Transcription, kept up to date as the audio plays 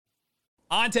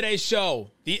On today's show,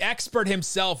 the expert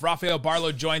himself, Rafael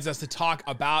Barlowe, joins us to talk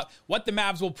about what the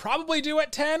Mavs will probably do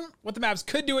at 10, what the Mavs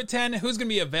could do at 10, who's going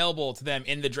to be available to them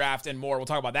in the draft, and more. We'll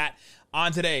talk about that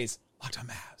on today's Locked On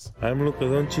Mavs. I'm Luka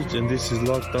Doncic, and this is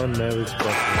Locked On Mavs. Locked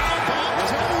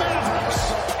On Mavericks,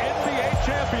 NBA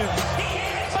champions.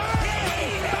 Bang!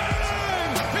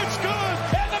 It's good,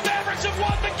 and the Mavericks have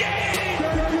won the game.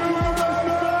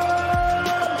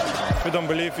 If you don't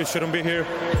believe, you shouldn't be here.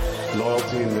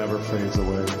 Loyalty never fades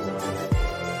away.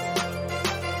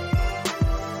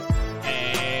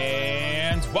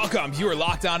 And welcome. You are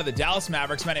locked on to the Dallas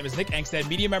Mavericks. My name is Nick Engstead,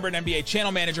 media member and NBA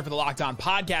channel manager for the Locked On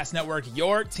Podcast Network,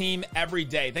 your team every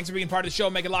day. Thanks for being part of the show,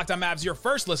 making Locked On Mavs your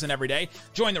first listen every day.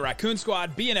 Join the Raccoon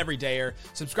Squad, be an everydayer.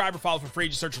 Subscribe or follow for free.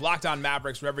 Just search Locked On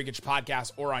Mavericks wherever you get your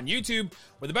podcasts or on YouTube,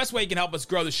 where the best way you can help us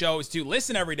grow the show is to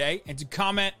listen every day and to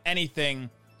comment anything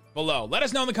below. Let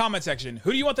us know in the comment section,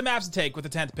 who do you want the Mavs to take with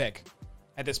the 10th pick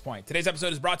at this point? Today's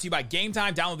episode is brought to you by Game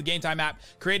Time. Download the Game Time app,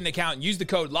 create an account, and use the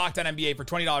code LOCKEDONNBA for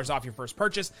 $20 off your first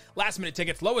purchase. Last minute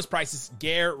tickets, lowest prices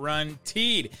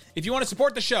guaranteed. If you want to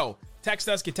support the show, text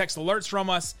us, get text alerts from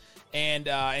us, and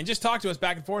just talk to us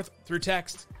back and forth through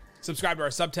text. Subscribe to our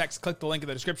subtext, click the link in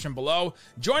the description below.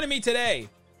 Joining me today,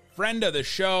 friend of the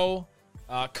show,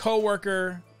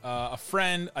 co-worker, a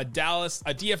friend, a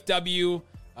DFW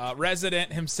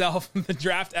resident himself, the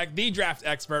draft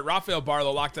expert, Rafael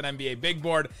Barlowe, Locked On NBA Big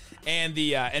Board, and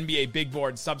the NBA Big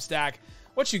Board Substack.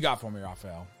 What you got for me,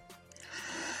 Rafael?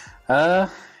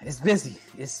 It's busy.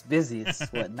 It's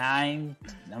what, 9?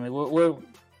 I mean,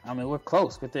 we're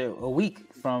close. We're a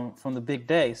week from the big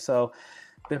day. So,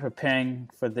 been preparing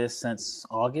for this since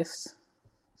August.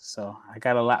 So I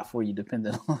got a lot for you,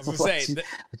 depending on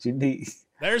what you need.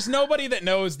 There's nobody that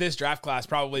knows this draft class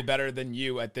probably better than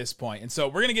you at this point. And so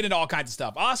we're going to get into all kinds of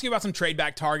stuff. I'll ask you about some trade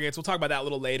back targets. We'll talk about that a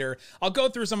little later. I'll go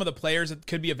through some of the players that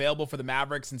could be available for the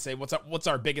Mavericks and say what's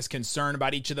our biggest concern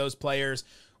about each of those players.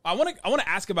 I want to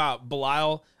ask about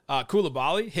Barlowe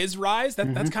Coulibaly, his rise.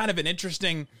 That's kind of an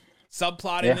interesting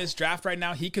subplot in this draft right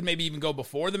now. He could maybe even go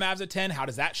before the Mavs at 10. How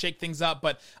does that shake things up?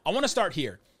 But I want to start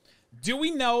here. Do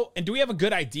we know, and do we have a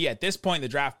good idea at this point in the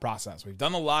draft process? We've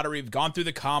done the lottery, we've gone through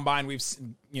the combine,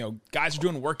 guys are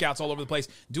doing workouts all over the place.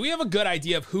 Do we have a good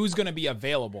idea of who's going to be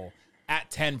available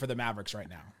at 10 for the Mavericks right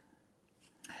now?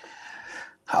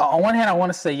 On one hand, I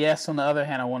want to say yes. On the other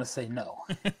hand, I want to say no.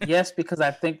 Yes, because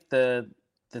I think the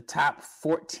top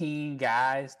 14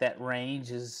 guys, that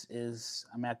range is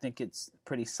I think it's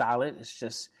pretty solid. It's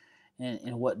just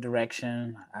in what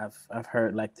direction. I've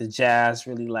heard like the Jazz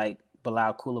really like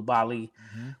Barlowe Coulibaly,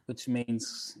 which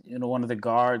means one of the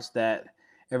guards that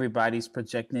everybody's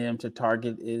projecting him to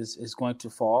target is going to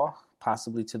fall,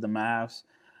 possibly to the Mavs,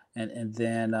 and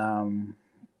then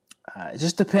it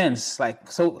just depends.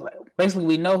 Basically,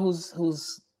 we know who's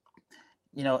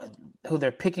who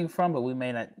they're picking from, but we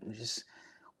may not.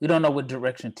 We don't know what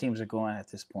direction teams are going at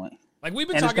this point. Like we've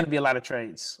been and talking, there's going to be a lot of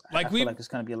trades. I feel like there's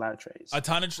going to be a lot of trades.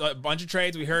 A bunch of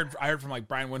trades. I heard from like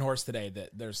Brian Windhorst today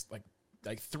that there's like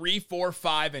 3, 4,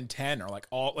 5, and 10 are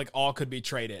all could be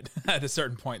traded at a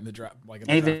certain point in the draft,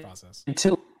 draft process.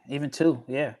 Even two,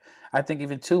 yeah. I think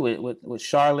even 2 with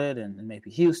Charlotte and maybe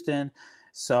Houston.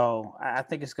 So I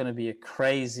think it's going to be a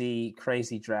crazy,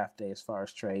 crazy draft day as far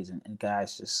as trades and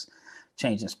guys just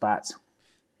changing spots.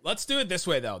 Let's do it this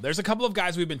way, though. There's a couple of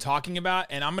guys we've been talking about,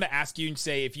 and I'm going to ask you and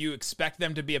say if you expect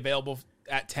them to be available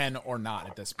at 10 or not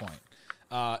at this point.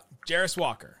 Jarris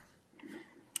Walker.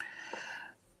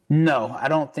 No, I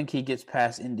don't think he gets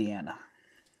past Indiana.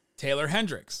 Taylor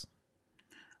Hendricks.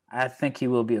 I think he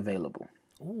will be available.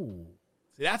 Ooh.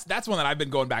 See, that's one that I've been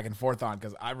going back and forth on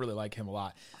because I really like him a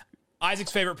lot.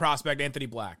 Isaac's favorite prospect, Anthony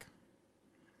Black.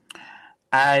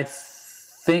 I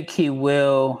think he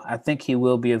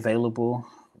will be available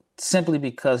simply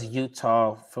because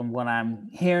Utah, from what I'm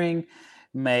hearing,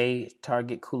 may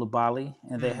target Coulibaly,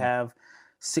 and they have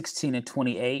 16 and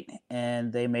 28,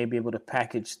 and they may be able to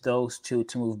package those two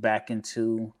to move back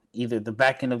into either the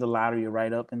back end of the lottery or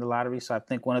right up in the lottery. So I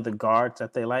think one of the guards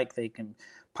that they like, they can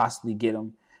possibly get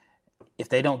them. If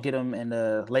they don't get them in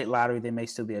the late lottery, they may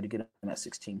still be able to get them at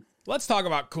 16. Let's talk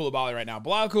about Coulibaly right now.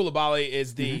 Barlowe Coulibaly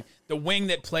is the wing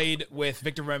that played with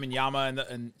Victor Wembanyama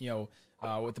and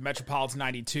with the Metropolitan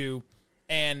 92,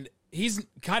 and he's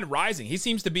kind of rising. He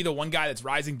seems to be the one guy that's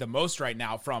rising the most right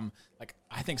now from,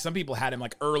 I think some people had him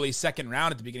early second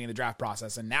round at the beginning of the draft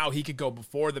process, and now he could go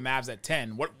before the Mavs at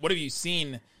 10. What have you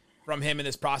seen from him in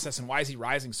this process, and why is he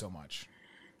rising so much?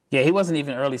 Yeah, he wasn't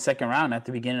even early second round at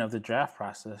the beginning of the draft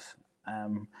process.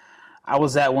 I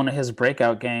was at one of his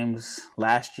breakout games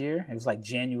last year. It was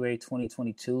January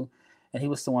 2022, and he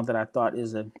was the one that I thought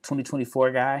is a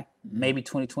 2024 guy, maybe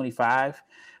 2025.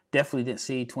 Definitely didn't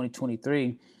see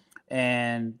 2023.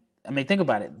 And I mean, think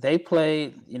about it. They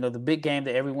played, the big game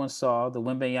that everyone saw, the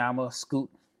Wembanyama Scoot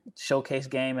showcase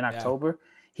game in October.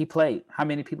 He played. How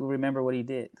many people remember what he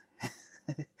did?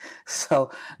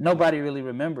 So nobody really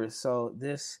remembers. So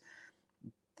this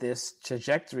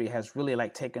trajectory has really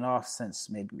taken off since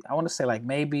maybe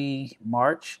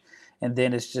March, and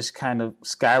then it's just kind of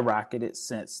skyrocketed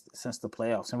since the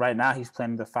playoffs. And right now he's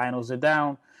playing the finals. They're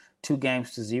down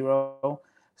 2-0,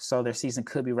 so their season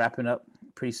could be wrapping up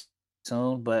pretty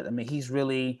soon. But I mean, he's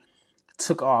really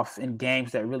took off in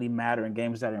games that really matter and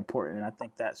games that are important, and I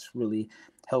think that's really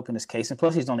helping his case. And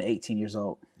plus, he's only 18 years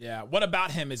old. Yeah. What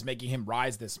about him is making him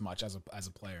rise this much as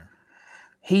a player?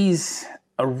 He's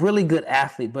a really good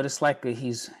athlete, but it's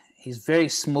he's very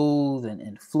smooth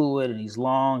and fluid, and he's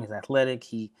long, he's athletic,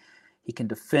 he can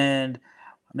defend.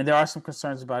 I mean, there are some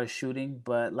concerns about his shooting,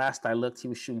 but last I looked, he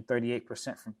was shooting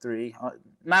 38% from three.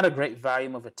 Not a great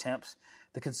volume of attempts.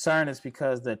 The concern is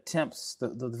because the attempts,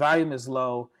 the volume is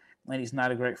low, and he's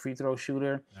not a great free throw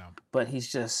shooter, but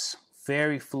he's just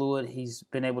very fluid. He's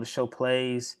been able to show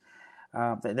plays.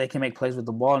 They can make plays with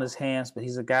the ball in his hands, but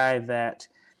he's a guy that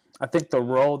I think the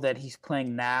role that he's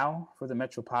playing now for the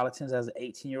Metropolitans as an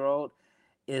 18-year-old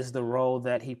is the role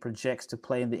that he projects to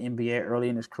play in the NBA early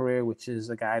in his career, which is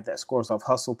a guy that scores off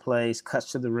hustle plays,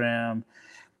 cuts to the rim,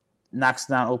 knocks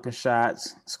down open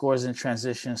shots, scores in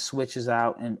transition, switches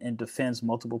out, and defends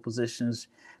multiple positions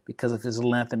because of his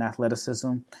length and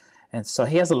athleticism. And so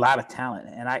he has a lot of talent,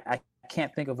 and I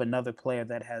can't think of another player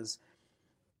that has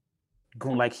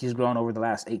grown like he's grown over the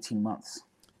last 18 months.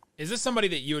 Is this somebody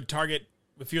that you would target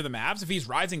if you're the Mavs? If he's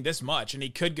rising this much and he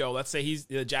could go, let's say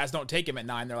the Jazz don't take him at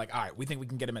 9, they're like, all right, we think we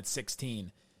can get him at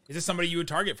 16. Is this somebody you would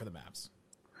target for the Mavs?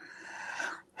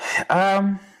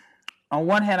 On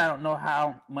one hand, I don't know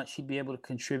how much he'd be able to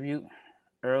contribute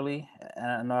early.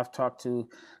 And I know I've talked to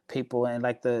people, and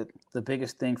the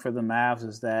biggest thing for the Mavs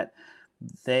is that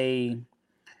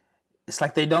it's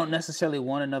like they don't necessarily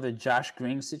want another Josh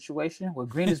Green situation. Well,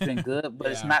 Green has been good,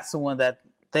 but it's not someone that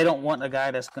they don't want a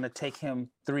guy that's going to take him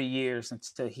 3 years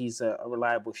until he's a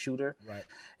reliable shooter. Right.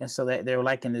 And so they're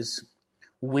in this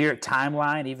weird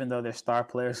timeline, even though their star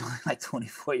players are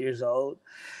 24 years old.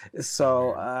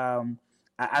 So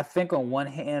I think on one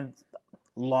hand,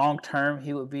 long term,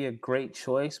 he would be a great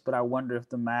choice, but I wonder if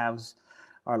the Mavs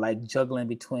are juggling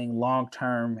between long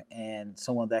term and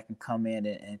someone that can come in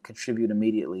and contribute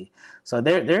immediately. So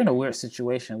they're in a weird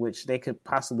situation, which they could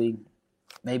possibly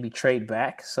maybe trade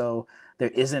back. So there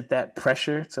isn't that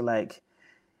pressure to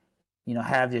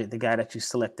have the guy that you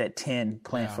select at 10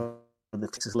 playing for the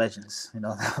Texas Legends.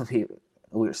 That would be a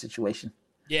weird situation.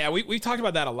 Yeah, we've talked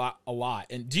about that a lot.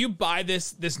 And do you buy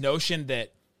this notion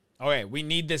that, okay, we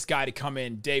need this guy to come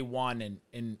in day one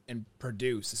and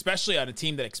produce, especially on a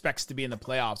team that expects to be in the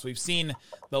playoffs? We've seen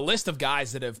the list of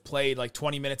guys that have played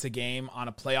 20 minutes a game on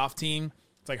a playoff team.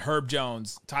 It's like Herb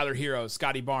Jones, Tyler Hero,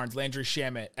 Scotty Barnes, Landry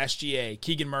Shamet, SGA,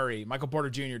 Keegan Murray, Michael Porter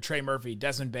Jr., Trey Murphy,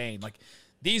 Desmond Bane.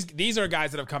 These are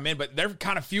guys that have come in, but they're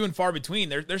kind of few and far between.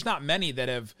 There's not many that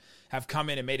have come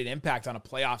in and made an impact on a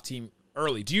playoff team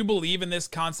early. Do you believe in this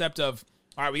concept of,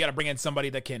 all right, we got to bring in somebody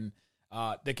that can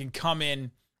come in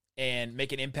and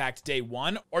make an impact day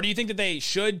one? Or do you think that they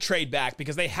should trade back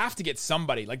because they have to get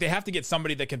somebody? They have to get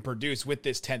somebody that can produce with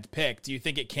this 10th pick. Do you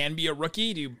think it can be a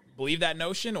rookie? Do you believe that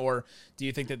notion? Or do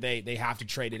you think that they have to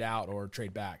trade it out or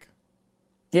trade back?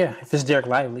 Yeah, if it's Derek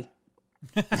Lively.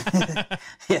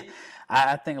 Yeah,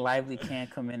 I think Lively can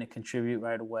come in and contribute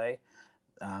right away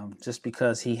just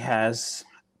because he has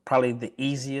probably the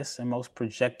easiest and most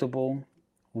projectable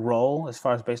role as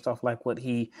far as based off what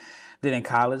he did in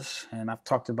college, and I've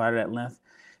talked about it at length.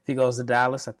 If he goes to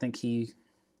Dallas, I think he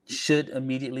should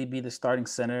immediately be the starting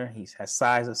center. He has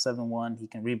size of 7'1". He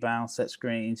can rebound, set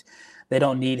screens. They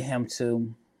don't need him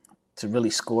to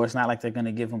really score. It's not like they're going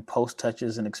to give him post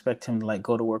touches and expect him to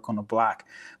go to work on the block,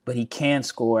 but he can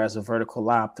score as a vertical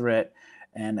lob threat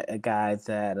and a guy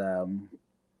that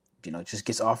just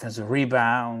gets offensive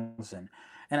rebounds, and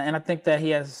I think that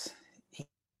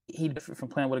he different from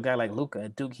playing with a guy like Luka.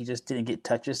 At Duke, he just didn't get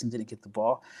touches and didn't get the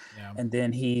ball. Yeah. And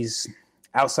then he's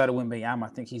outside of Wembanyama. I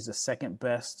think he's the second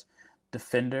best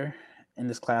defender in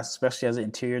this class, especially as an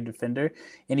interior defender.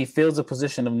 And he fills a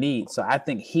position of need. So I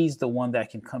think he's the one that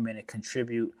can come in and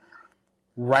contribute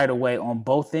right away on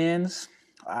both ends.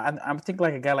 I think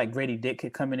a guy like Grady Dick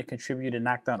could come in and contribute and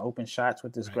knock down open shots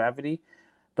with his gravity.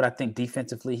 But I think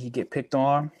defensively he'd get picked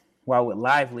on. While with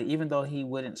Lively, even though he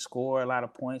wouldn't score a lot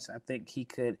of points, I think he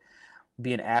could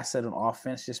be an asset on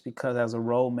offense just because as a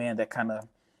role man that kind of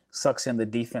sucks in the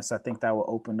defense, I think that will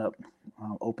open up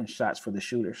open shots for the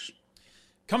shooters.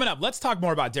 Coming up, let's talk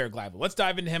more about Dereck Lively. Let's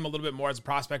dive into him a little bit more as a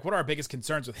prospect. What are our biggest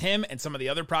concerns with him and some of the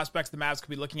other prospects the Mavs could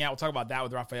be looking at? We'll talk about that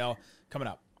with Rafael coming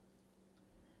up.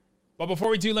 But before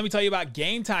we do, let me tell you about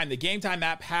Game Time. The Game Time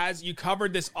app has you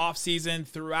covered this offseason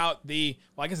throughout I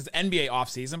guess it's NBA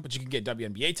offseason, but you can get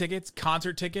WNBA tickets,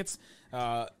 concert tickets.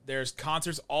 There's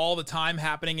concerts all the time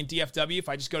happening in DFW. If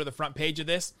I just go to the front page of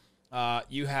this,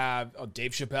 you have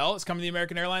Dave Chappelle is coming to the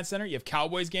American Airlines Center. You have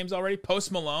Cowboys games already.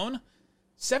 Post Malone.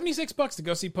 $76 to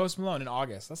go see Post Malone in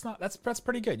August. That's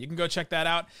pretty good. You can go check that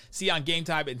out, see on Game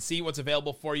Time, and see what's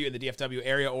available for you in the DFW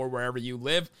area or wherever you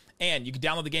live. And you can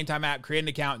download the Game Time app, create an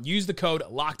account, use the code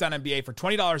LOCKEDONNBA for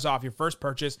 $20 off your first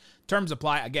purchase. Terms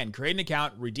apply. Again, create an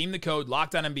account, redeem the code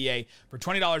LOCKEDONNBA for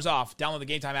 $20 off. Download the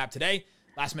Game Time app today.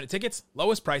 Last minute tickets,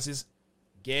 lowest prices,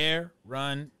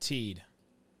 guaranteed.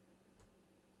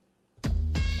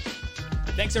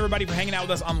 Thanks, everybody, for hanging out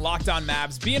with us on Locked On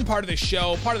Mavs, being part of the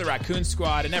show, part of the Raccoon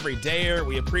Squad, and every dayer.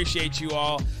 We appreciate you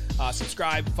all.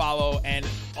 Subscribe, follow, and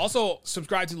also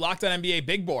subscribe to Locked On NBA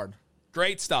Big Board.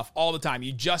 Great stuff all the time.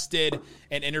 You just did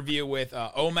an interview with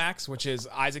Omax, which is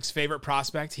Isaac's favorite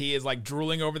prospect. He is like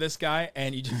drooling over this guy,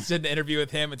 and you just did an interview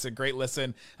with him. It's a great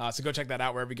listen. So go check that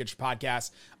out wherever you get your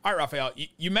podcasts. All right, Rafael,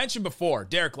 you mentioned before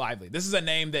Dereck Lively. This is a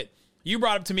name that you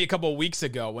brought up to me a couple of weeks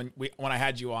ago when I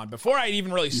had you on, before I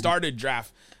even really started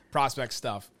draft prospect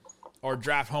stuff or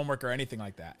draft homework or anything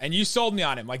like that. And you sold me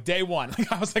on him like day one.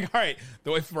 I was like, all right,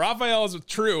 if Rafael is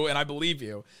true and I believe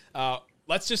you,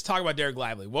 let's just talk about Dereck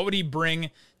Lively. What would he bring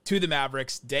to the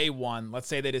Mavericks day one? Let's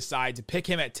say they decide to pick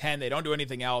him at 10. They don't do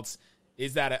anything else.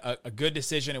 Is that a good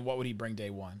decision? And what would he bring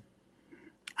day one?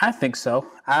 I think so.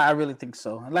 I really think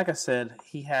so. And like I said,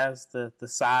 he has the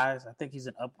size. I think he's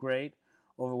an upgrade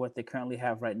over what they currently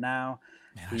have right now.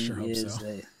 Man, I sure hope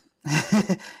so.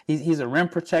 He's a rim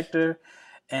protector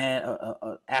and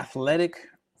a athletic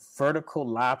vertical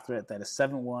lob threat that is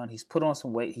 7'1". He's put on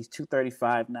some weight. He's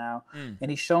 235 now, and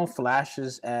he's shown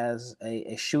flashes as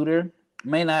a shooter.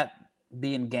 May not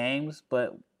be in games,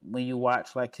 but when you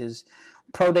watch like his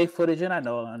pro day footage, and I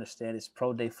understand it's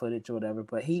pro day footage or whatever,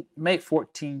 but he made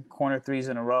 14 corner threes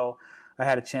in a row. I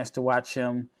had a chance to watch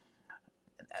him.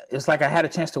 It's like I had a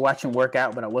chance to watch him work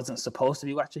out, but I wasn't supposed to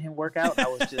be watching him work out. I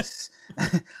was just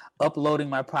uploading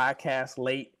my podcast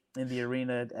late in the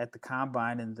arena at the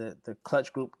Combine, and the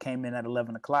clutch group came in at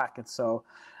 11 o'clock. And so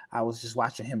I was just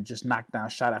watching him just knock down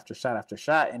shot after shot after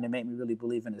shot, and it made me really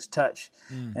believe in his touch.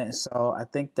 And so I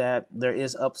think that there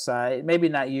is upside, maybe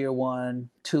not year 1,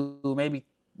 2, maybe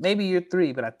year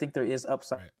 3, but I think there is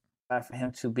upside for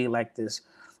him to be like this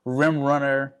rim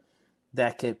runner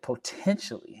that could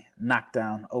potentially knock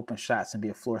down open shots and be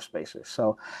a floor spacer.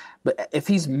 So, but if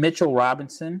he's Mitchell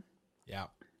Robinson,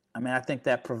 I mean, I think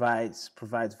that provides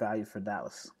value for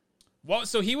Dallas. Well,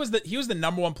 so he was the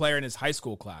number one player in his high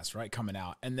school class, right, coming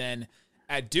out, and then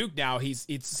at Duke now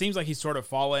it seems like he's sort of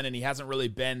fallen, and he hasn't really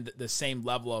been the same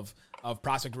level of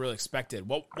prospect really expected.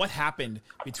 What happened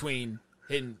between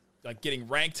him like getting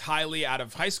ranked highly out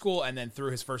of high school and then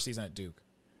through his first season at Duke?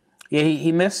 Yeah,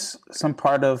 he missed some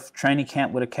part of training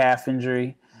camp with a calf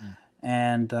injury,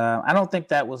 and I don't think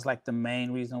that was like the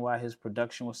main reason why his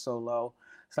production was so low.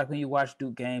 It's like when you watch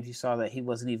Duke games, you saw that he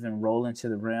wasn't even rolling to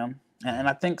the rim. And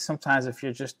I think sometimes if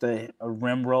you're just a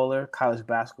rim roller, college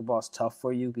basketball is tough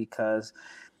for you because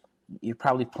you're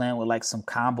probably playing with like some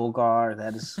combo guard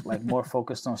that is like more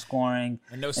focused on scoring.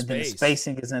 And no space. And then the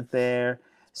spacing isn't there.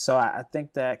 So I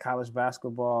think that college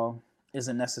basketball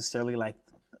isn't necessarily like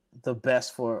the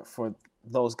best for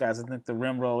those guys. I think the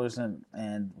rim rollers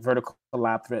and vertical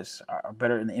lob threats are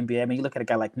better in the NBA. I mean, you look at a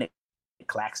guy like Nick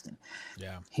Claxton.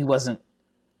 Yeah. He wasn't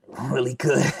really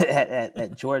good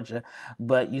at Georgia,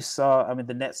 but you saw, I mean,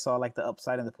 the Nets saw like the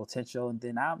upside and the potential, and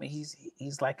then I mean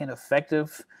he's like an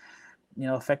effective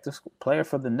player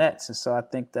for the Nets. And so I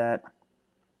think that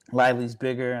Lively's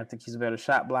bigger. I think he's a better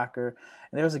shot blocker.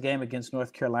 And there was a game against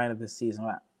North Carolina this season.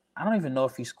 I don't even know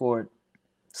if he scored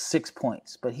 6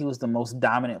 points, but he was the most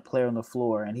dominant player on the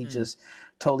floor, and he just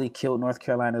totally killed North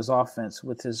Carolina's offense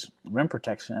with his rim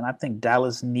protection. And I think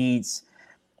Dallas needs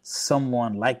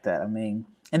someone like that. I mean,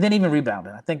 and then even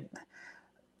rebounding. I think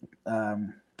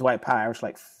Dwight Powell averaged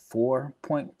like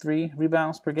 4.3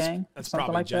 rebounds per game. That's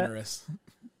probably like generous.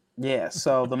 That. Yeah.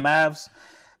 So the Mavs,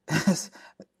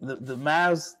 the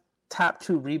Mavs' top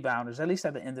 2 rebounders, at least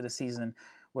at the end of the season,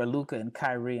 were Luka and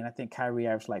Kyrie, and I think Kyrie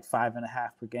averaged like 5.5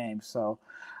 per game. So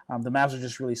the Mavs are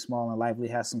just really small, and Lively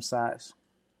has some size.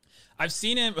 I've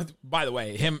seen him, by the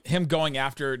way, him going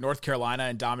after North Carolina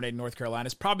and dominating North Carolina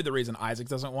is probably the reason Isaac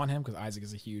doesn't want him, because Isaac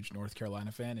is a huge North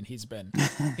Carolina fan, and he's been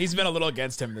a little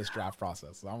against him in this draft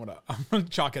process. So I'm gonna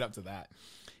chalk it up to that.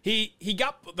 He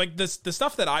got like the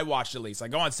stuff that I watched, at least. I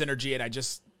go on Synergy and I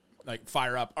just like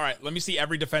fire up. All right, let me see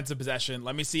every defensive possession.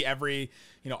 Let me see every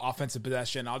offensive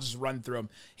possession. I'll just run through them.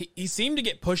 He seemed to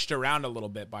get pushed around a little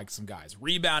bit by some guys,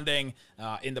 rebounding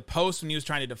in the post when he was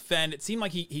trying to defend. It seemed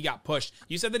like he got pushed.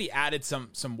 You said that he added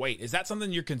some weight. Is that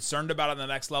something you're concerned about on the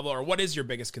next level, or what is your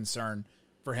biggest concern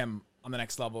for him on the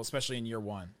next level, especially in year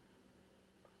one?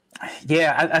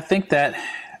 Yeah, I think that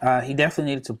he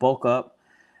definitely needed to bulk up,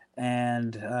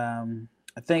 and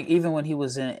I think even when he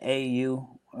was in AAU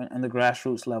in the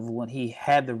grassroots level, when he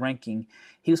had the ranking,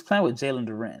 he was playing with Jalen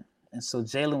Duren. And so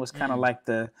Jalen was kind of like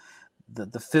the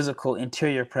physical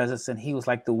interior presence, and he was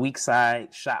like the weak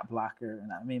side shot blocker.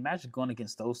 And I mean, imagine going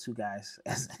against those two guys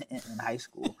in high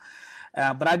school.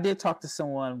 But I did talk to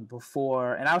someone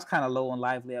before, and I was kind of low and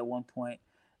lively at one point,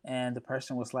 and the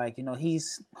person was like,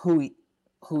 he's who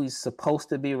he's supposed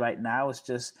to be right now. It's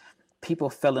just people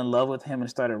fell in love with him and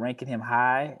started ranking him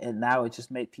high, and now it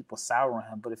just made people sour on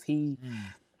him. But if he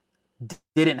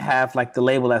didn't have like the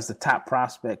label as the top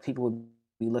prospect, people would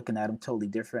be looking at him totally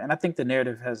different. And I think the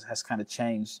narrative has kind of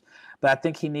changed. But I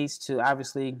think he needs to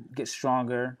obviously get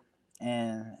stronger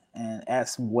and add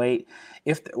some weight.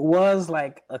 If there was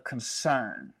like a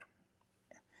concern,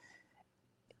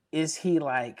 is he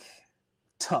like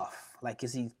tough? Like,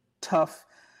 is he tough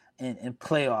in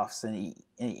playoffs? And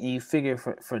you figure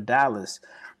for Dallas,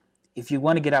 if you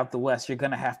want to get out the West, you're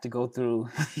going to have to go through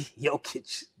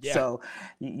Jokic. Yeah. So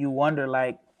you wonder,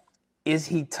 like, is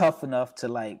he tough enough to,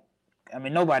 like, I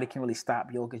mean, nobody can really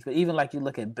stop Jokic, but even like you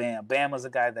look at Bam. Bam was a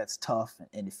guy that's tough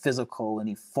and physical, and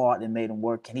he fought and made him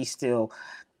work, and he still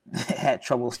had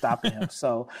trouble stopping him.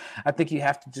 So I think you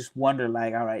have to just wonder,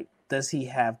 like, all right, does he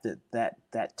have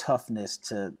that toughness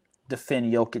to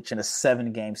defend Jokic in a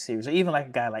 7-game series, or even like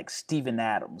a guy like Steven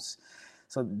Adams?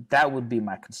 So that would be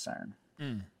my concern.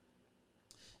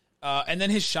 And then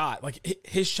his shot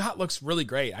looks really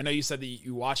great. I know you said that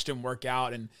you watched him work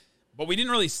out, but you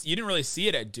didn't really see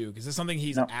it at Duke. Is this something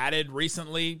he's added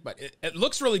recently? But it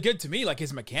looks really good to me. Like,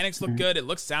 his mechanics look good. It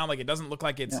looks sound. Like, it doesn't look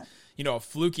like it's a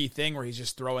fluky thing where he's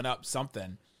just throwing up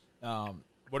something.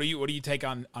 What do you take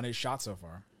on his shot so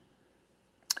far?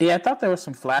 Yeah, I thought there were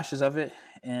some flashes of it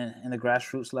in the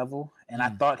grassroots level, and I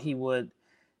thought he would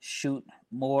shoot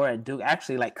more at Duke.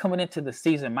 Actually, like, coming into the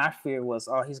season, my fear was,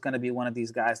 he's going to be one of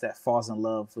these guys that falls in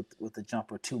love with the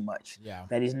jumper too much. Yeah.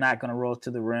 That he's not going to roll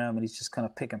to the rim and he's just going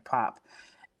to pick and pop.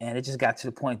 And it just got to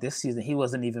the point this season he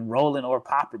wasn't even rolling or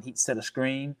popping. He'd set a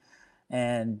screen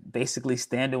and basically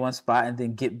stand in one spot and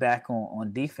then get back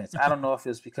on defense. I don't know if it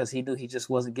was because he knew he just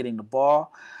wasn't getting the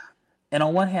ball. And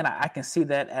on one hand, I can see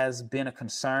that as being a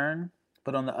concern.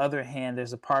 But on the other hand,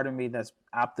 there's a part of me that's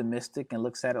optimistic and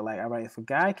looks at it like, all right, if a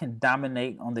guy can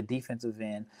dominate on the defensive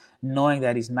end, knowing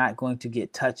that he's not going to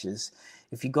get touches,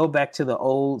 if you go back to the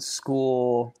old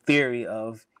school theory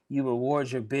of you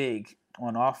reward your big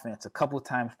on offense a couple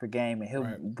times per game and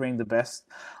he'll bring the best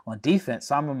on defense.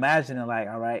 So I'm imagining, like,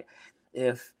 all right,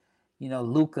 if,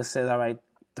 Luka says, all right,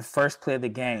 the first play of the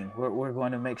game, we're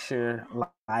going to make sure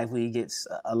Lively gets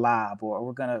a lob, or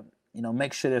we're going to,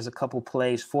 make sure there's a couple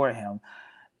plays for him.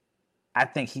 I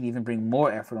think he'd even bring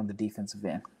more effort on the defensive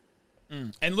end.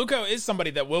 And Luka is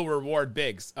somebody that will reward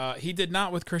bigs. He did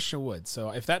not with Christian Wood. So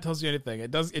if that tells you anything,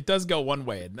 it does go one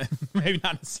way, and maybe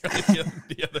not necessarily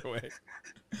the other way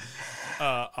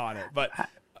on it. But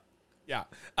yeah,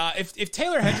 if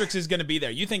Taylor Hendricks is going to be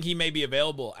there, you think he may be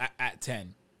available at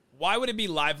 10. Why would it be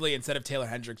Lively instead of Taylor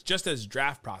Hendricks, just as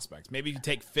draft prospects? Maybe you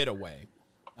take fit away.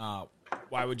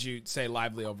 Why would you say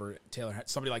Lively over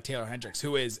somebody like Taylor Hendricks,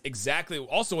 who is exactly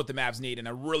also what the Mavs need, and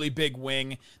a really big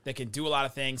wing that can do a lot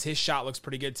of things? His shot looks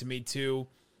pretty good to me too.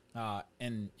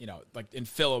 And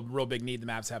fill a real big need the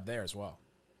Mavs have there as well.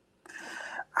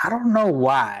 I don't know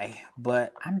why,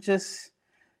 but I'm just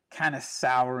kind of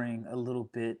souring a little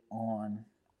bit on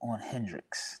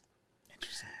Hendricks.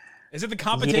 Interesting. Is it the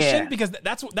competition? Yeah. Because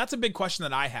that's a big question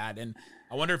that I had, and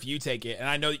I wonder if you take it. And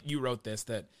I know you wrote this,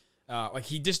 that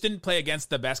he just didn't play against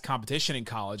the best competition in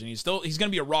college, and he's going to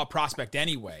be a raw prospect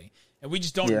anyway. And we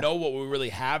just don't know what we really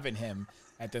have in him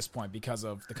at this point because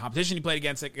of the competition he played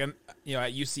against, at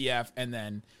UCF, and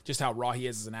then just how raw he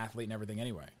is as an athlete and everything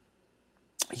anyway.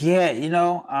 Yeah,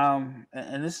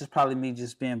 and this is probably me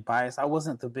just being biased. I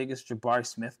wasn't the biggest Jabari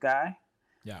Smith guy.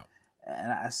 Yeah.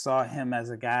 And I saw him as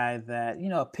a guy that,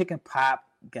 a pick and pop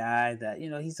guy that,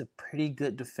 he's a pretty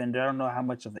good defender. I don't know how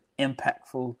much of an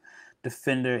impactful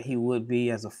defender he would be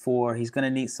as a 4. He's going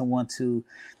to need someone to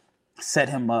set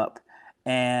him up.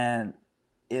 And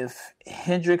if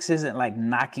Hendricks isn't like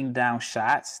knocking down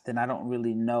shots, then I don't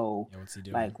really know what's he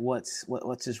doing? Like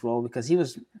what's his role, because he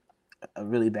was a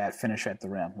really bad finisher at the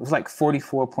rim. It was like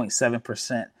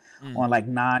 44.7% on like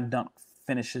non-dunk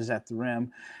finishes at the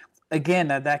rim. Again,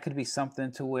 that could be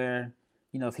something to where,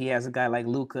 if he has a guy like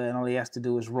Luka and all he has to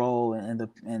do is roll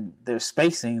and there's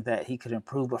spacing, that he could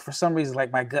improve. But for some reason,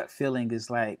 like my gut feeling is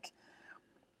like,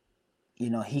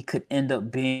 he could end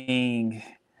up being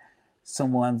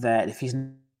someone that if he's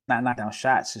not knocking down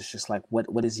shots, it's just like,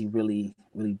 what is he really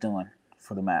doing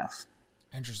for the Mavs?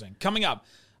 Interesting. Coming up,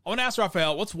 I want to ask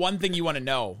Rafael, what's one thing you want to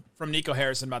know from Nico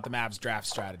Harrison about the Mavs draft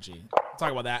strategy? We'll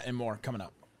talk about that and more coming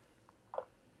up.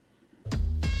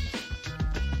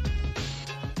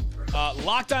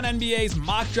 Locked On NBA's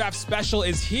mock draft special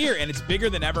is here, and it's bigger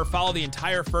than ever. Follow the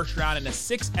entire first round in a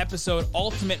 6-episode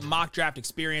ultimate mock draft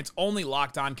experience only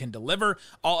Locked On can deliver.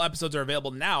 All episodes are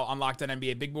available now on Locked On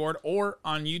NBA Big Board or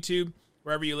on YouTube,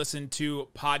 wherever you listen to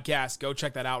podcasts. Go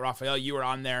check that out. Rafael, you were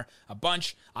on there a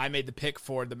bunch. I made the pick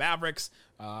for the Mavericks.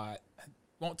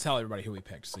 Won't tell everybody who we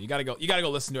picked, so you gotta go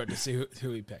listen to it to see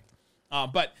who we picked.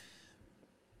 But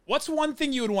what's one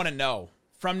thing you would want to know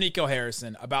from Nico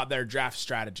Harrison about their draft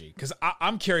strategy? Because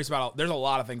I'm curious about. There's a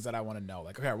lot of things that I want to know.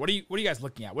 Like, okay, what are you guys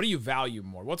looking at? What do you value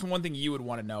more? What's one thing you would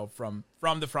want to know from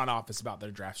the front office about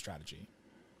their draft strategy?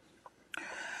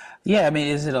 Yeah, I mean,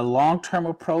 is it a long-term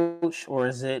approach or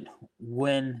is it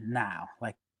win now?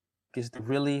 Like, is there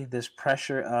really this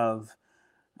pressure of,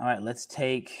 all right, let's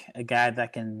take a guy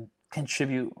that can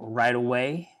contribute right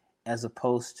away, as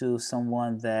opposed to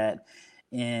someone that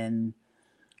in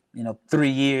 3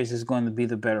 years is going to be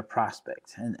the better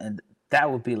prospect? And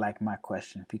that would be like my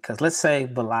question, because let's say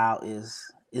Barlowe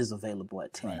is available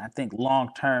at 10. Right. I think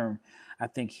long-term, I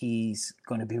think he's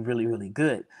going to be really, really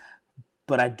good.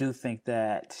 But I do think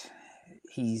that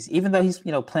even though he's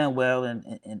playing well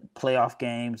in playoff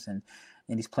games and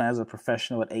he's playing as a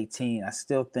professional at 18, I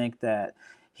still think that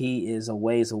he is a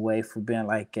ways away from being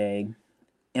like a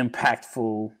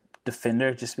impactful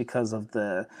defender, just because of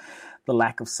the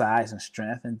lack of size and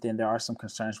strength. And then there are some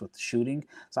concerns with the shooting.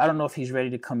 So I don't know if he's ready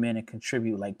to come in and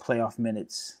contribute like playoff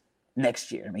minutes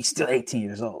next year. I mean, he's still 18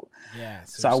 years old. Yeah.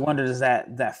 So I wonder, does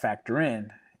that factor in?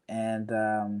 And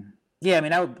yeah, I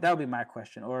mean, that would be my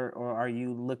question. Or are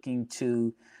you looking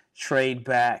to trade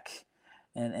back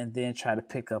and then try to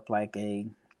pick up like a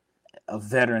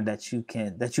veteran that you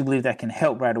believe that can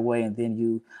help right away, and then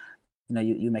you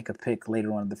make a pick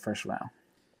later on in the first round?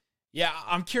 Yeah,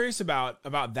 I'm curious about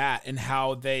that and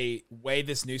how they weigh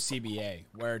this new CBA.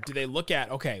 Where do they look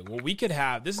at, okay, well,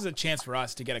 this is a chance for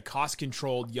us to get a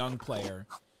cost-controlled young player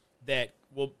that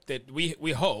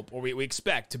we hope, or we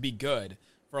expect to be good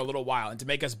for a little while and to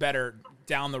make us better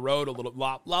down the road, a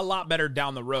lot better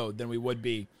down the road than we would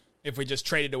be if we just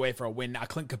traded away for a win, a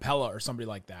Clint Capella or somebody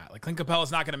like that. Like, Clint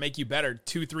Capella's not going to make you better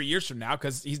 2-3 years from now,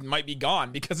 because he might be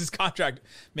gone, because his contract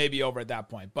may be over at that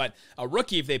point. But a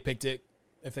rookie, if they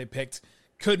picked,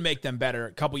 could make them better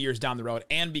a couple years down the road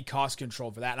and be cost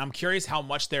controlled for that. And I'm curious how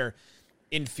much they're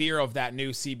in fear of that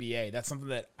new CBA. That's something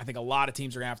that I think a lot of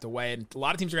teams are going to have to weigh, and a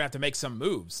lot of teams are going to have to make some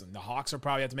moves. And the Hawks will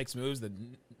probably have to make some moves. The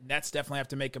Nets definitely have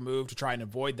to make a move to try and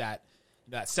avoid that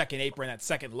second apron, that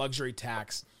second luxury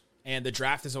tax. And the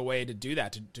draft is a way to do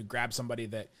that, to grab somebody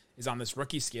that is on this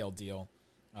rookie scale deal.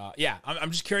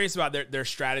 I'm just curious about their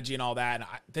strategy and all that. And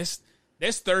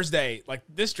this Thursday, like,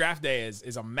 this draft day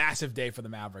is a massive day for the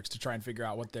Mavericks to try and figure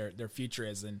out what their future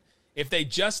is. And if they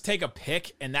just take a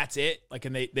pick and that's it, like,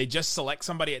 and they just select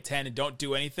somebody at 10 and don't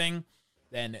do anything,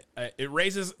 then it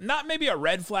raises not maybe a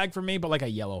red flag for me, but like a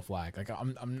yellow flag. Like,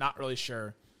 I'm not really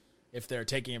sure if they're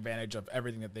taking advantage of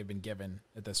everything that they've been given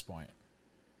at this point.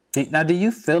 Now, do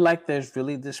you feel like there's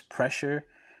really this pressure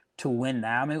to win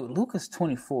now? I mean, Luka's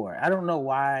 24. I don't know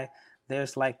why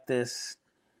there's like this,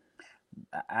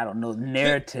 I don't know,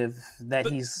 narrative that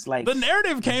he's like. The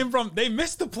narrative came from they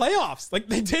missed the playoffs. Like,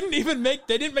 they didn't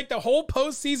make the whole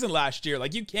postseason last year.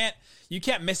 Like, you can't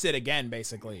miss it again,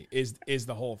 basically, is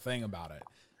the whole thing about it.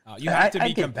 You have to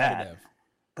be competitive. That.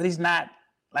 But he's not,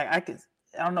 like,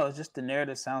 I don't know, it's just the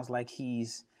narrative sounds like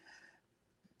he's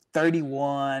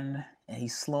 31 and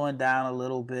he's slowing down a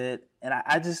little bit. And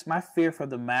I just, my fear for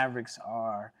the Mavericks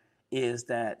is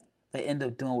that they end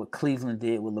up doing what Cleveland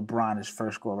did with LeBron his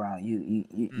first go around.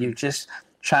 You're just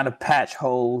trying to patch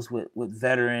holes with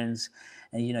veterans,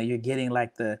 and you're getting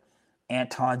like the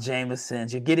Anton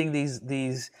Jamesons. You're getting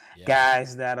these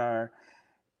guys that are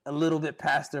a little bit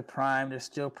past their prime. They're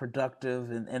still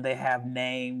productive, and they have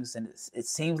names, and it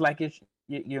seems like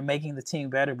you're making the team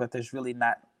better, but there's really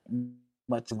not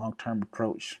much long-term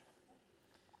approach.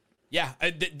 Yeah,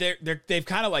 they've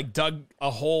kind of like dug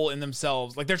a hole in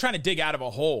themselves. Like they're trying to dig out of a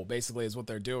hole, basically, is what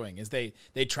they're doing. Is they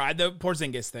tried the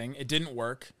Porzingis thing, it didn't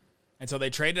work, and so they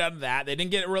traded out of that. They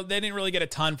didn't really get a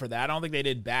ton for that. I don't think they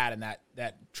did bad in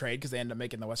that trade because they ended up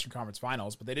making the Western Conference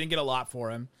Finals, but they didn't get a lot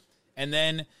for him. And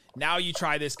then now you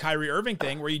try this Kyrie Irving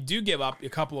thing where you do give up a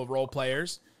couple of role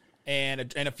players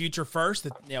and a future first.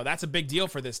 That's a big deal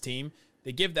for this team.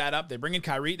 They give that up. They bring in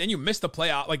Kyrie. Then you miss the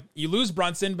playoff. Like you lose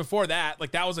Brunson before that.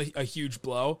 Like that was a huge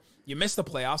blow. You miss the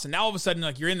playoffs, and now all of a sudden,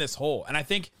 like you're in this hole. And I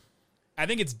think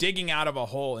it's digging out of a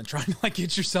hole and trying to like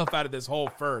get yourself out of this hole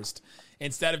first,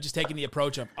 instead of just taking the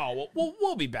approach of, oh well,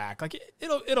 we'll be back. Like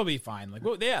it'll be fine. Like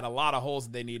they had a lot of holes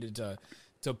that they needed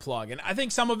to plug, and I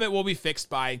think some of it will be fixed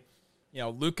by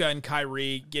Luka and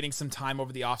Kyrie getting some time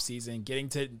over the offseason, getting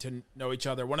to know each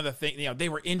other. One of the things, they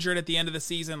were injured at the end of the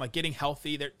season, like getting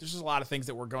healthy. There's just a lot of things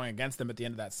that were going against them at the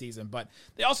end of that season, but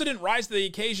they also didn't rise to the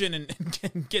occasion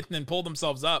and pull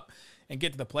themselves up and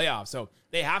get to the playoffs. So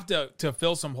they have to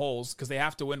fill some holes because they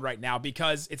have to win right now,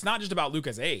 because it's not just about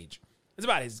Luka's age. It's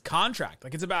about his contract.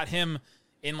 Like it's about him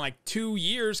in like 2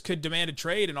 years could demand a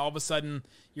trade, and all of a sudden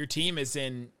your team is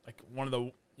in like one of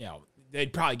the,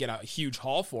 they'd probably get a huge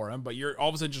haul for him, but you're all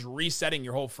of a sudden just resetting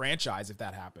your whole franchise if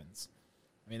that happens.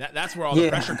 I mean, that's where all the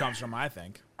pressure comes from, I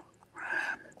think.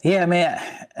 Yeah, man,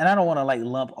 and I don't want to like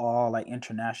lump all like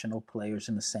international players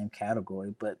in the same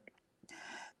category, but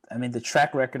I mean, the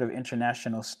track record of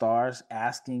international stars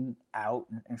asking out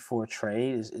and for a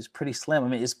trade is pretty slim. I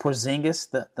mean, is Porzingis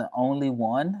the only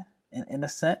one in a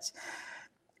sense?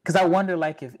 Because I wonder,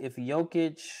 like, if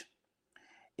Jokic,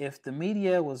 if the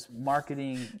media was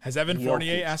marketing, has Evan Jokic,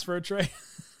 Fournier asked for a trade?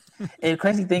 And the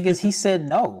crazy thing is, he said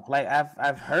no. Like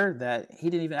I've heard that he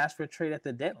didn't even ask for a trade at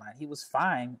the deadline. He was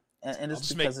fine, and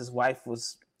it's because his wife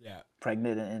was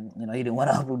pregnant, and he didn't want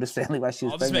to uproot his family while she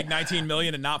was pregnant. I'll just make $19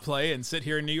 million and not play and sit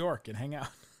here in New York and hang out.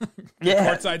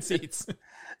 Courtside seats.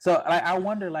 So I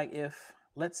wonder, like, if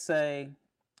let's say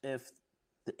if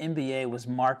the NBA was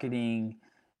marketing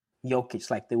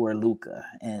Jokic like they were Luka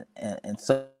and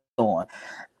so on,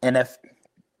 and if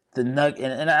the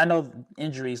and I know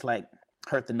injuries like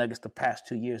hurt the Nuggets the past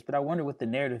 2 years, but I wonder what the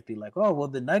narrative be like. Oh well,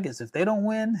 the Nuggets, if they don't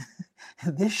win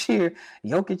this year,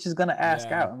 Jokic is going to ask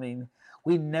out. I mean,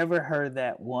 we never heard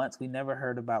that once. We never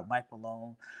heard about Mike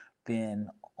Malone being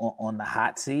on the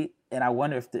hot seat, and I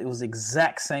wonder if it was the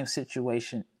exact same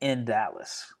situation in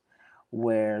Dallas,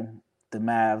 where the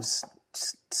Mavs'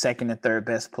 second and third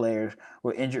best players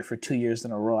were injured for 2 years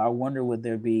in a row. I wonder would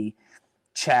there be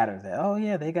chatter that, oh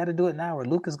yeah, they got to do it now, or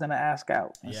Luka's going to ask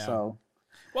out. And so,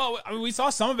 well, I mean, we saw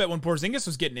some of it when Porzingis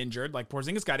was getting injured. Like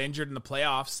Porzingis got injured in the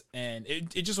playoffs, and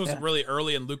it just was really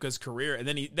early in Luka's career. And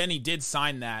then he did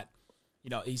sign that,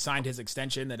 he signed his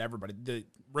extension that the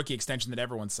rookie extension that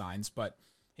everyone signs, but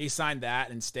he signed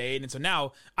that and stayed. And so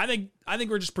now I think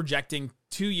we're just projecting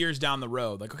 2 years down the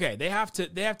road. Like, okay, they have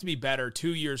to be better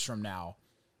 2 years from now.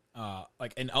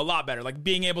 And a lot better, like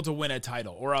being able to win a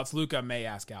title, or else Luka may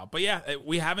ask out. But yeah,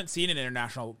 we haven't seen an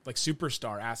international like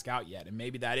superstar ask out yet, and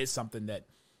maybe that is something that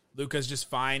Luka's just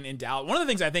fine in Dallas. One of the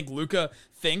things I think Luka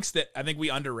thinks that I think we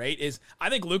underrate is I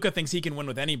think Luka thinks he can win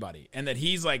with anybody, and that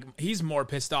he's more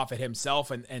pissed off at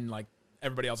himself and like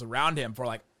everybody else around him for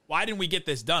like, why didn't we get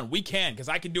this done? We can, because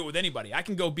I can do it with anybody. I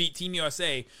can go beat Team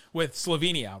USA with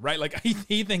Slovenia, right? Like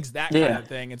he thinks that kind of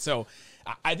thing, and so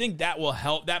I think that will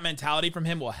help. That mentality from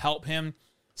him will help him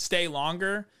stay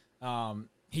longer.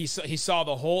 He saw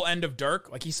the whole end of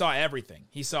Dirk. Like he saw everything.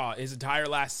 He saw his entire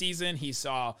last season. He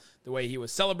saw the way he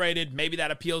was celebrated. Maybe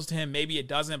that appeals to him. Maybe it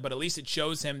doesn't. But at least it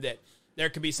shows him that there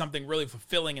could be something really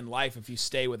fulfilling in life if you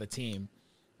stay with a team.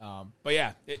 But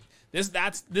yeah, this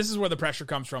is where the pressure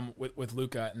comes from with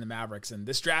Luka and the Mavericks. And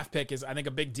this draft pick is, I think,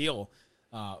 a big deal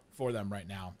for them right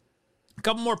now. A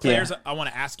couple more players I want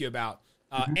to ask you about.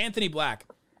 Anthony Black.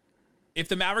 If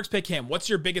the Mavericks pick him, what's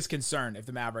your biggest concern if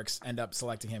the Mavericks end up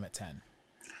selecting him at 10?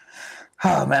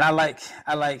 Oh man, I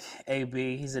like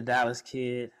AB. He's a Dallas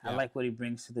kid. I like what he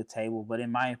brings to the table, but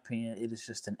in my opinion, it is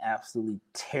just an absolutely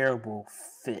terrible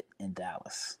fit in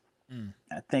Dallas.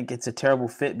 I think it's a terrible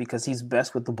fit because he's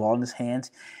best with the ball in his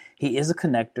hands. He is a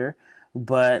connector,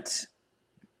 but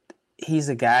he's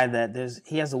a guy that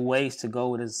he has a ways to go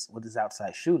with his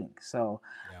outside shooting. So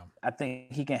I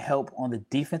think he can help on the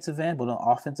defensive end, but on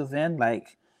the offensive end,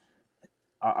 like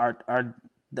are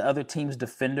the other team's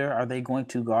defender, are they going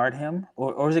to guard him?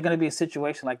 Or is it going to be a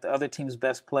situation like the other team's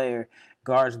best player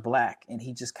guards Black and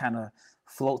he just kind of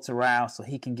floats around so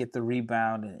he can get the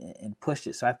rebound and push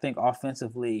it? So I think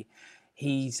offensively,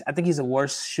 he's a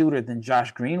worse shooter than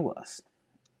Josh Green was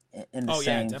in the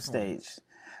same stage.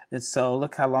 And so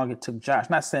look how long it took Josh.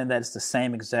 Not saying that it's the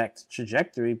same exact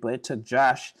trajectory, but it took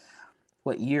Josh,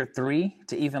 year 3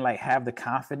 to even like have the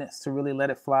confidence to really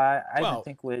let it fly. I even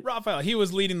think with Rafael, he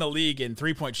was leading the league in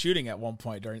 3-point shooting at one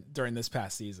point during this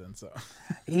past season. So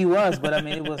he was, but I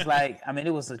mean,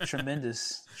 it was a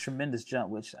tremendous jump,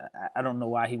 which I don't know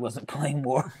why he wasn't playing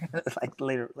more like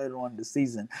later on in the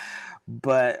season.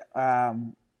 But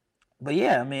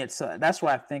yeah, I mean, that's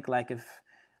why I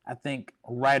think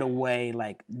right away,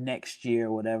 like next year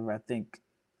or whatever,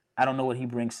 I don't know what he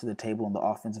brings to the table on the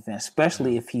offensive end,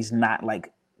 especially if he's not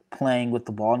like playing with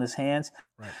the ball in his hands.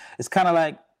 Right. It's kind of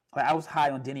like I was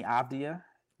high on Denny Avdia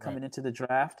coming into the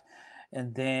draft,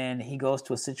 and then he goes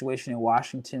to a situation in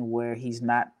Washington where he's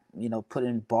not,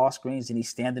 putting ball screens and he's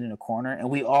standing in a corner, and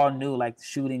we all knew like the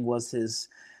shooting was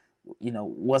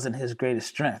wasn't his greatest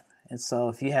strength. And so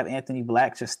if you have Anthony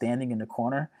Black just standing in the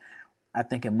corner, I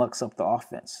think it mucks up the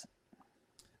offense.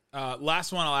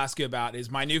 Last one I'll ask you about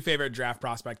is my new favorite draft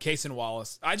prospect, Cason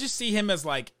Wallace. I just see him as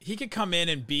like, he could come in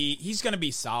and he's going to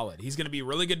be solid. He's going to be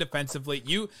really good defensively.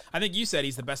 I think you said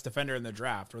he's the best defender in the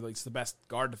draft, or at least the best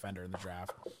guard defender in the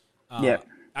draft. Yeah.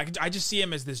 I just see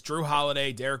him as this Drew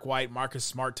Holiday, Derek White, Marcus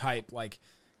Smart type, like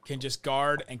can just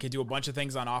guard and can do a bunch of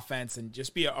things on offense and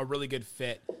just be a really good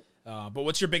fit. But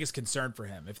what's your biggest concern for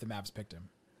him if the Mavs picked him?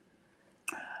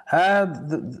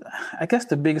 I guess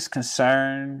the biggest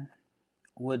concern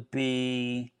would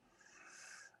be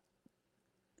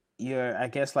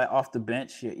off the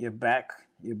bench, your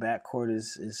backcourt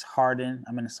is Harden.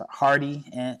 I mean, it's Hardy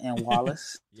and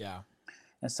Wallace. Yeah.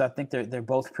 And so I think they're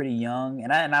both pretty young,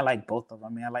 and I like both of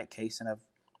them. I mean, I like Case, and I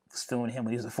was filming him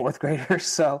when he was a 4th grader,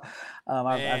 so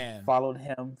I've followed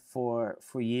him for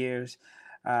years.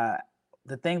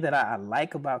 The thing that I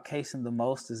like about Case the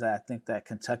most is that I think that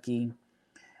Kentucky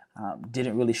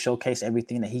didn't really showcase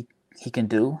everything that he can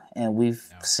do. And we've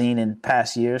seen in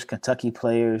past years, Kentucky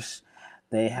players,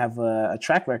 they have a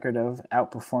track record of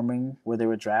outperforming where they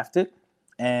were drafted.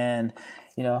 And,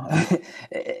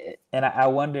 and I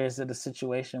wonder, is it a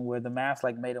situation where the Mavs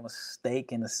like made a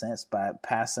mistake in a sense by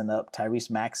passing up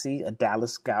Tyrese Maxey, a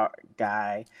Dallas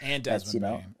guy. And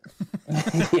Desmond Bain.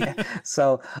 Yeah.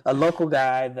 So a local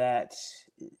guy that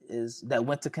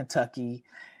went to Kentucky,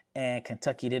 and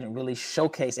Kentucky didn't really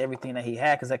showcase everything that he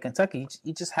had, because at Kentucky,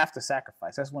 you just have to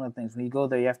sacrifice. That's one of the things. When you go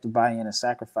there, you have to buy in and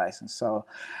sacrifice. And so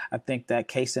I think that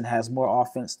Cason has more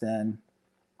offense than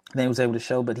he was able to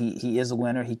show, but he is a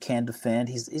winner. He can defend.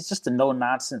 He's just a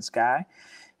no-nonsense guy.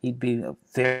 He'd be a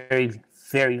very,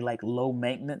 very like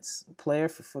low-maintenance player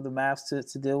for the Mavs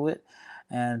to deal with.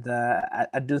 And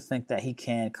I do think that he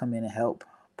can come in and help.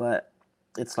 But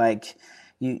it's like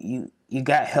you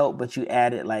got help, but you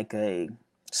added like a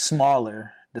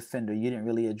smaller defender. You didn't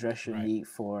really address your need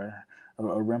for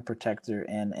a rim protector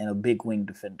and a big wing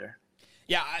defender.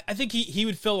 Yeah, I think he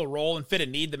would fill a role and fit a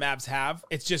need the Mavs have.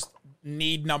 It's just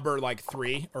need number like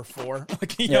 3 or 4,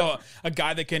 like know, a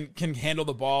guy that can handle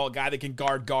the ball, a guy that can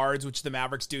guard guards, which the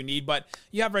Mavericks do need. But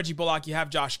you have Reggie Bullock, you have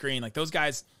Josh Green, like those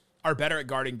guys are better at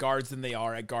guarding guards than they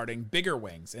are at guarding bigger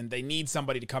wings, and they need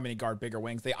somebody to come in and guard bigger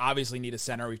wings. They obviously need a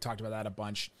center. We've talked about that a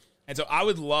bunch. And so I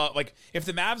would love, like, if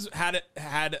the Mavs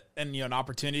had an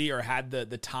opportunity or had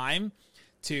the time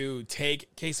to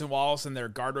take Cason Wallace, and their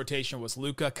guard rotation was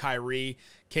Luka, Kyrie,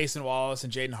 Cason Wallace,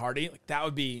 and Jaden Hardy, like that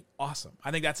would be awesome. I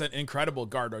think that's an incredible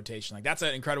guard rotation. Like that's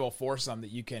an incredible foursome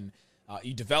that you can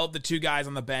you develop the 2 guys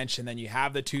on the bench, and then you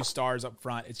have the 2 stars up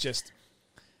front. It's just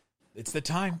it's the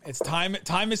time. It's time.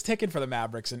 Time is ticking for the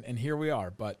Mavericks, and here we are.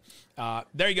 But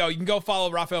there you go. You can go follow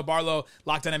Rafael Barlowe,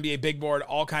 Locked On NBA Big Board,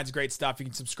 all kinds of great stuff. You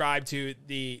can subscribe to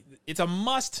it's a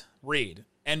must read.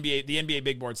 The NBA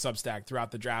Big Board Substack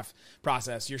throughout the draft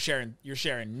process. You're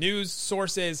sharing news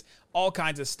sources, all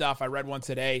kinds of stuff. I read one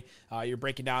today. You're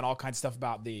breaking down all kinds of stuff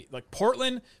about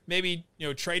Portland, maybe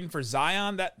trading for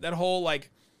Zion. That whole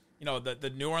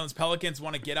the New Orleans Pelicans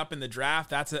want to get up in the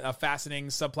draft. That's a fascinating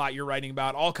subplot you're writing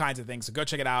about. All kinds of things. So go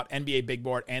check it out. NBA Big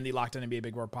Board and the Locked On NBA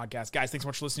Big Board podcast. Guys, thanks so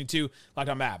much for listening to Locked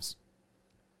On Mavs.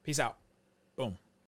 Peace out. Boom.